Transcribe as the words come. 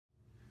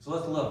So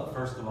let's look,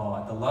 first of all,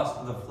 at the lust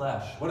of the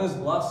flesh. What is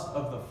lust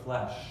of the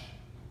flesh?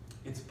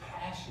 It's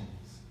passions.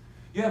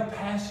 You have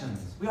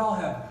passions. We all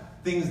have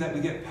things that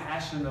we get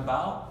passionate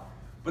about.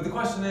 But the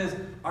question is,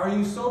 are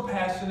you so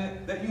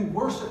passionate that you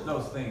worship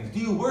those things? Do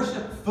you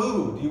worship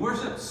food? Do you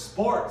worship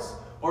sports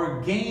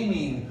or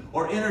gaming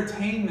or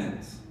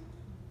entertainment?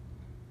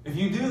 If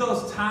you do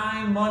those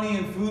time, money,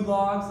 and food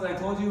logs that I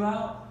told you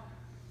about,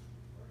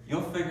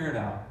 you'll figure it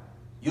out.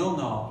 You'll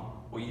know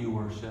what you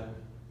worship.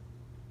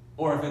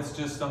 Or if it's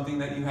just something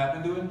that you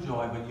happen to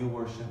enjoy, but you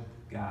worship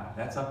God.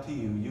 That's up to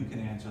you. You can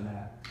answer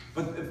that.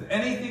 But if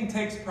anything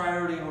takes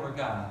priority over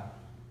God,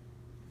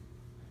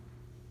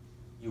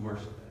 you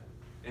worship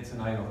it. It's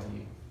an idol to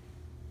you.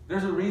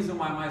 There's a reason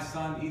why my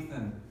son,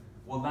 Ethan,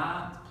 will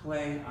not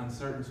play on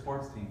certain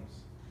sports teams.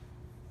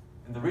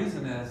 And the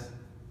reason is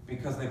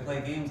because they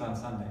play games on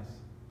Sundays.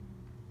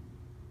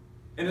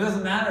 And it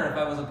doesn't matter if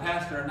I was a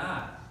pastor or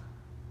not.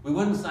 We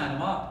wouldn't sign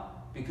him up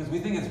because we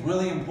think it's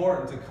really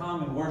important to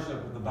come and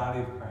worship with the body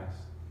of Christ.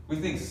 We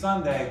think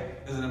Sunday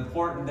is an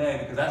important day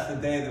because that's the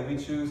day that we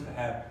choose to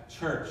have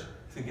church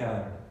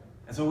together.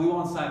 And so we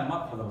won't sign him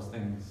up for those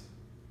things.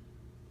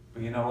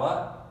 But you know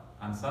what?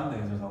 On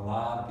Sundays, there's a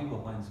lot of people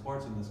playing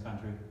sports in this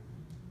country.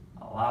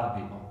 A lot of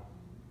people.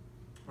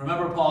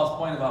 Remember Paul's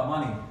point about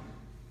money.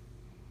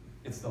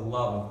 It's the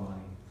love of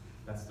money.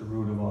 That's the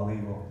root of all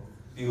evil.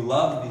 Do you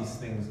love these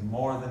things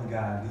more than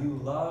God? Do you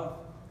love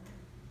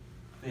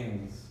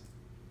things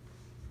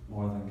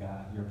more than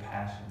God? Your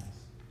passions.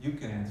 You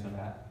can answer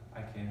that.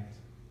 I can't.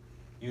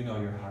 You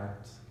know your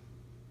heart.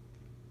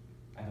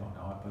 I don't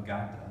know it, but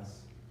God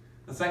does.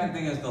 The second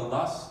thing is the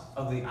lust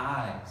of the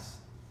eyes.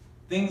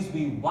 Things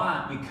we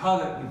want, we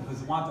covet,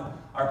 we want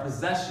our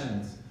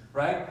possessions,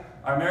 right?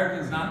 Our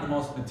Americans are not the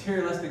most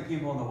materialistic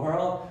people in the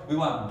world. We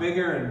want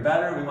bigger and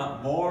better. We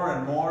want more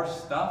and more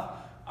stuff.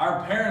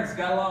 Our parents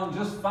got along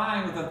just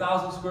fine with a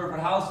 1,000 square foot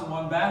house and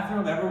one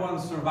bathroom. Everyone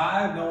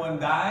survived. No one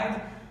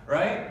died,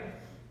 right?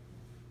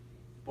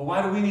 But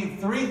why do we need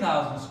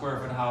 3,000 square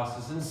foot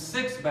houses and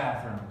 6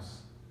 bathrooms?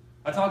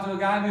 I talked to a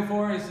guy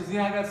before. He says,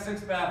 yeah, I got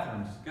 6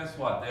 bathrooms. Guess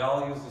what? They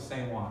all use the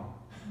same one.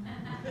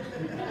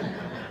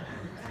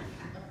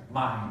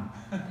 Mine.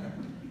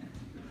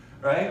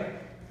 Right?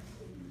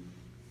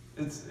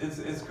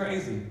 It's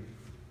crazy.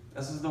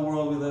 This is the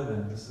world we live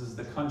in. This is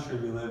the country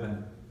we live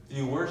in. Do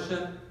you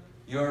worship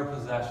your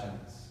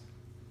possessions?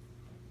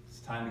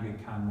 It's time to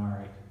get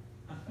KonMari.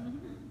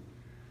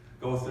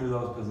 Go through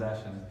those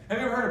possessions. Have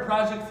you ever heard of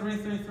Project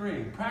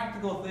 333?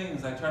 Practical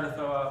things I try to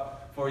throw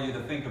out for you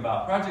to think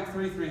about. Project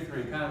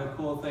 333, kind of a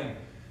cool thing.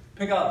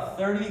 Pick out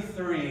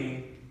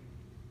 33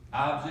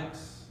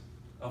 objects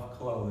of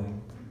clothing.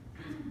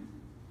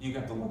 You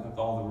have to look up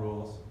all the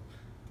rules.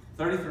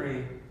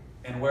 33,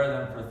 and wear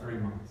them for 3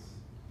 months.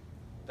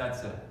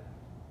 That's it.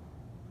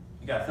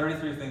 You got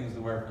 33 things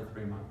to wear for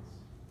 3 months.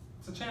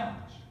 It's a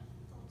challenge.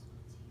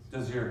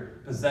 Does your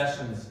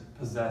possessions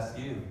possess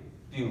you?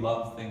 Do you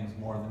love things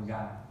more than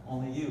God?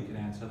 Only you can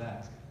answer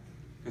that,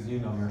 because you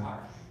know your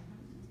heart.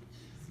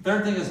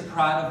 Third thing is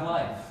pride of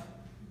life.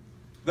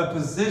 The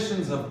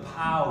positions of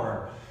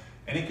power.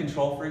 Any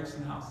control freaks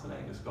in the house today?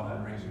 Just go ahead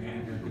and raise your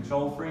hand. If you're a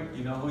control freak,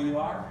 you know who you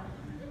are.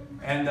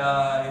 And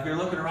if you're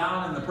looking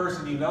around and the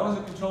person you know is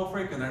a control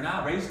freak and they're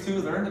not, raise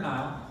 2, they're in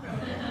denial.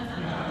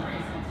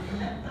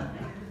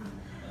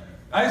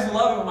 I used to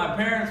love it when my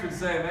parents would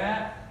say,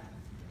 Matt,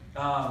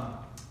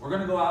 we're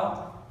going to go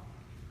out.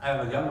 I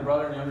have a younger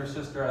brother and younger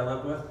sister I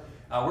live with.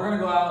 We're going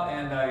to go out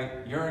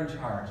and you're in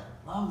charge.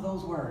 Love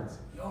those words.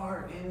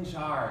 You're in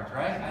charge,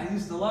 right? I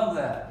used to love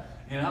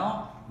that. You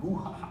know?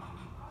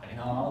 You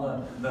know,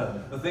 all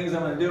the things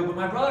I'm going to do. But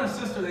my brother and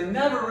sister, they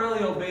never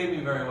really obeyed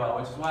me very well,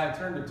 which is why I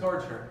turned to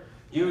torture,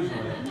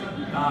 usually.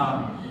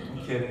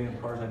 I'm kidding,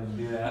 of course I didn't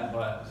do that,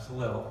 but just a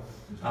little.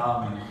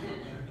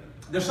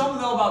 There's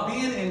something, though, about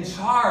being in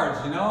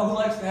charge, you know? Who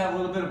likes to have a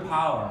little bit of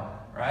power,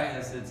 right?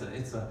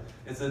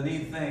 It's a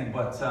neat thing,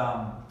 but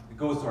it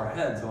goes to our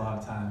heads a lot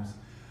of times.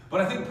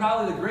 But I think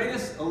probably the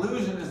greatest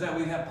illusion is that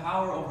we have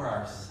power over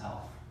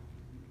ourselves.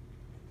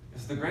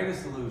 It's the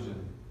greatest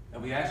illusion, that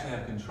we actually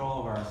have control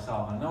over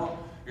ourselves. I know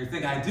you're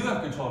thinking, I do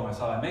have control over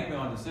myself. I make my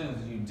own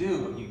decisions. You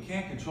do, but you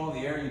can't control the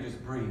air you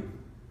just breathe.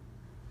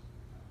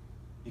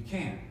 You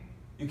can't.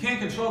 You can't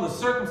control the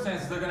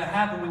circumstances that are going to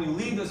happen when you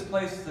leave this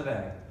place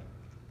today.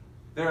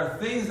 There are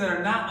things that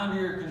are not under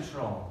your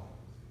control.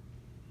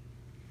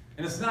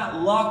 And it's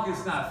not luck,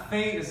 it's not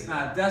fate, it's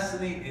not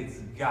destiny, it's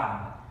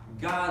God.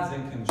 God's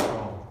in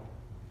control.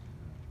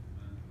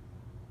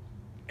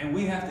 And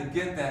we have to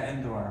get that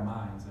into our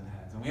minds and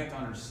heads. And we have to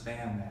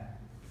understand that.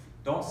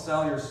 Don't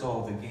sell your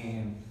soul to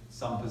gain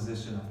some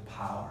position of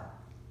power.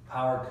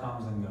 Power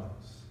comes and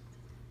goes.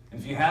 And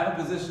if you have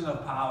a position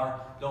of power,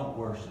 don't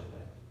worship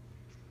it.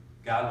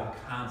 God will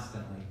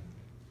constantly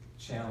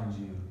challenge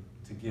you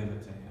to give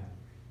it to Him.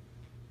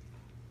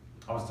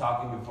 I was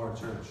talking before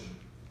church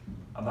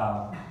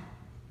about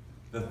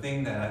the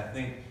thing that I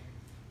think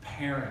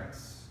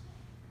parents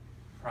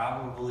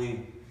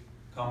probably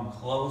come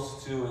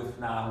close to, if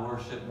not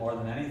worship more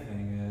than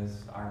anything,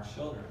 is our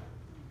children.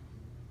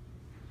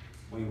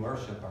 we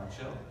worship our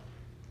children.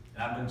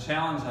 And I've been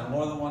challenged on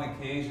more than one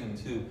occasion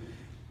to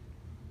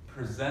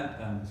present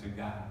them to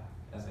God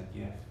as a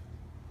gift.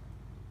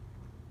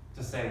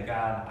 To say,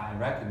 God, I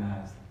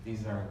recognize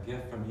these are a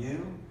gift from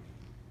you,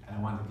 and I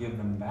want to give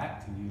them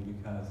back to you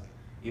because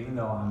even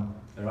though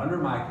they're under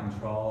my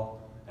control,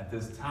 at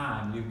this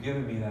time, you've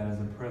given me that as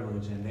a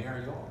privilege, and they are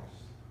yours.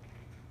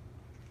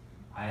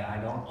 I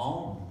don't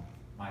own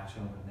my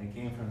children. They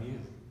came from you.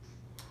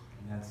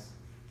 And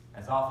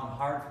that's often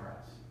hard for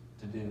us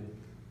to do.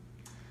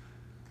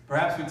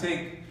 Perhaps we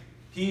take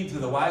heed to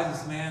the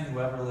wisest man who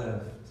ever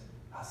lived,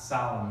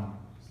 Solomon.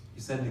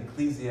 He said in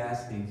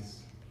Ecclesiastes,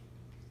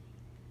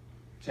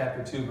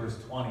 chapter 2, verse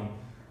 20,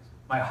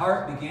 my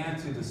heart began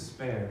to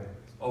despair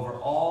over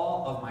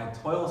all of my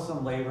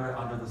toilsome labor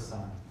under the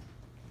sun.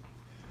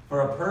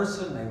 For a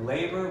person may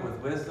labor with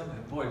wisdom,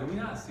 and boy, do we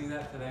not see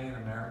that today in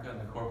America, in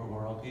the corporate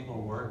world?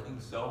 People working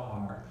so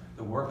hard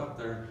to work up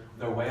their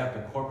way up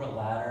the corporate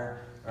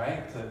ladder,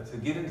 right? To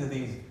get into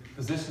these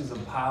positions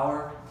of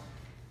power.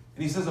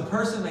 And he says, a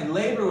person may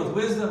labor with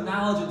wisdom,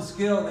 knowledge, and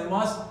skill, and they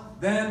must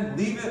then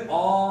leave it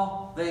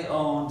all they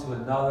own to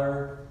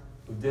another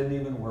who didn't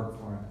even work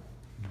for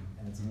it.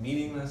 And it's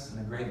meaningless and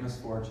a great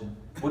misfortune.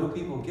 What do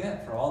people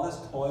get for all this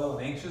toil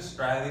and anxious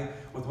striving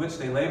with which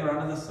they labor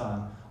under the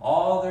sun?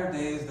 All their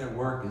days, their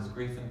work is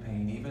grief and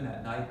pain. Even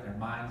at night, their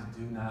minds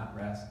do not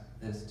rest.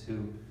 This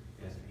too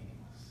is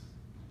meaningless.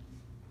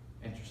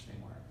 Interesting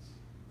words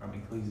from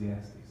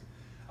Ecclesiastes.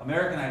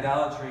 American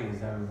idolatry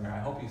is everywhere. I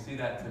hope you see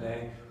that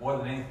today. More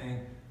than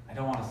anything, I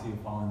don't want to see you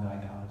fall into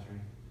idolatry.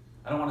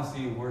 I don't want to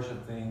see you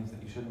worship things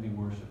that you shouldn't be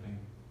worshiping.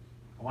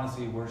 I want to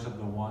see you worship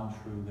the one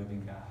true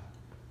living God.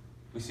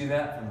 We see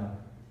that from the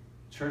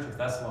Church of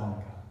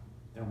Thessalonica.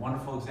 They're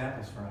wonderful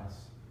examples for us.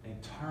 They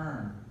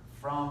turn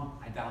from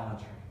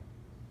idolatry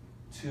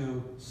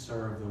to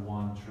serve the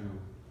one true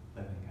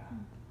living God.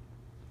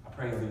 I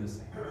pray you'll do the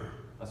same.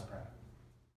 Let's pray.